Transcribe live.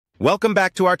Welcome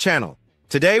back to our channel.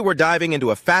 Today we're diving into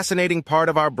a fascinating part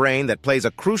of our brain that plays a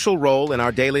crucial role in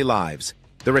our daily lives,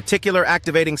 the reticular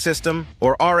activating system,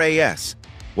 or RAS.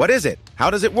 What is it? How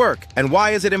does it work? And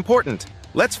why is it important?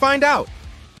 Let's find out.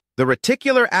 The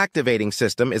reticular activating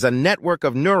system is a network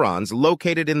of neurons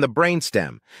located in the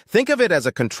brainstem. Think of it as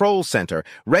a control center,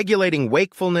 regulating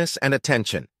wakefulness and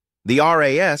attention. The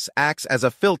RAS acts as a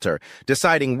filter,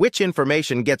 deciding which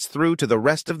information gets through to the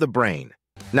rest of the brain.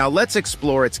 Now let's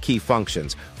explore its key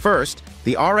functions. First,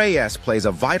 the RAS plays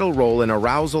a vital role in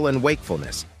arousal and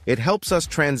wakefulness. It helps us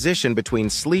transition between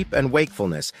sleep and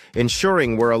wakefulness,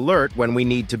 ensuring we're alert when we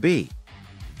need to be.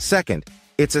 Second,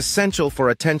 it's essential for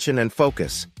attention and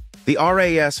focus. The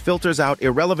RAS filters out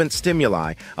irrelevant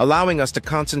stimuli, allowing us to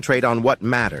concentrate on what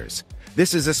matters.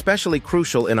 This is especially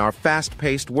crucial in our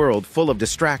fast-paced world full of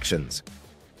distractions.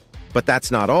 But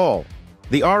that's not all.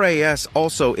 The RAS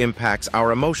also impacts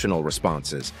our emotional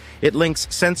responses. It links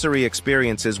sensory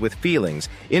experiences with feelings,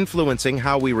 influencing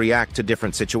how we react to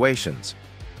different situations.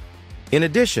 In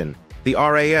addition, the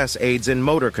RAS aids in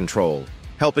motor control,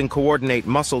 helping coordinate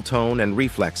muscle tone and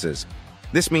reflexes.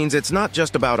 This means it's not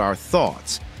just about our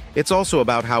thoughts, it's also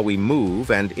about how we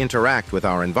move and interact with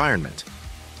our environment.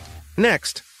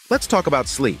 Next, let's talk about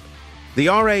sleep. The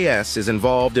RAS is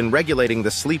involved in regulating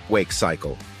the sleep-wake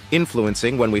cycle,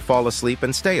 influencing when we fall asleep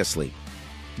and stay asleep.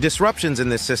 Disruptions in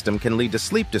this system can lead to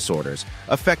sleep disorders,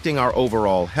 affecting our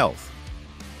overall health.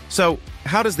 So,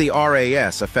 how does the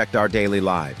RAS affect our daily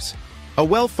lives? A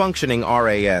well-functioning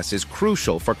RAS is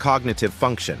crucial for cognitive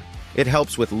function. It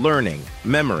helps with learning,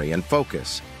 memory, and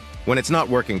focus. When it's not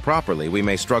working properly, we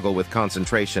may struggle with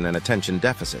concentration and attention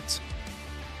deficits.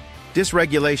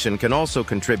 Dysregulation can also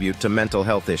contribute to mental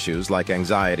health issues like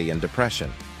anxiety and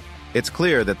depression. It's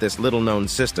clear that this little-known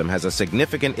system has a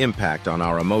significant impact on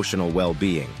our emotional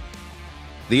well-being.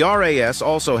 The RAS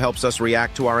also helps us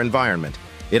react to our environment.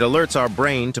 It alerts our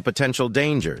brain to potential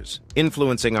dangers,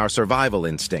 influencing our survival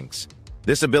instincts.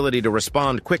 This ability to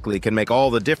respond quickly can make all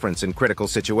the difference in critical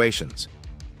situations.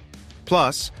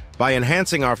 Plus, by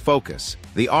enhancing our focus,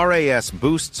 the RAS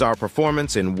boosts our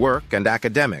performance in work and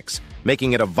academics,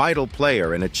 making it a vital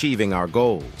player in achieving our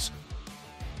goals.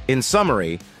 In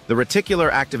summary, the reticular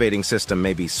activating system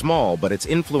may be small, but its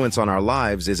influence on our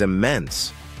lives is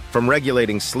immense. From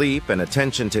regulating sleep and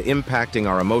attention to impacting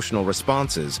our emotional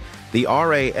responses, the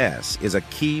RAS is a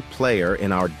key player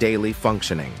in our daily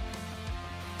functioning.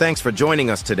 Thanks for joining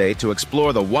us today to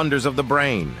explore the wonders of the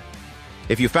brain.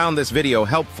 If you found this video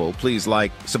helpful, please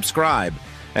like, subscribe,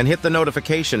 and hit the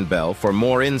notification bell for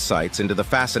more insights into the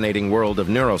fascinating world of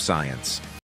neuroscience.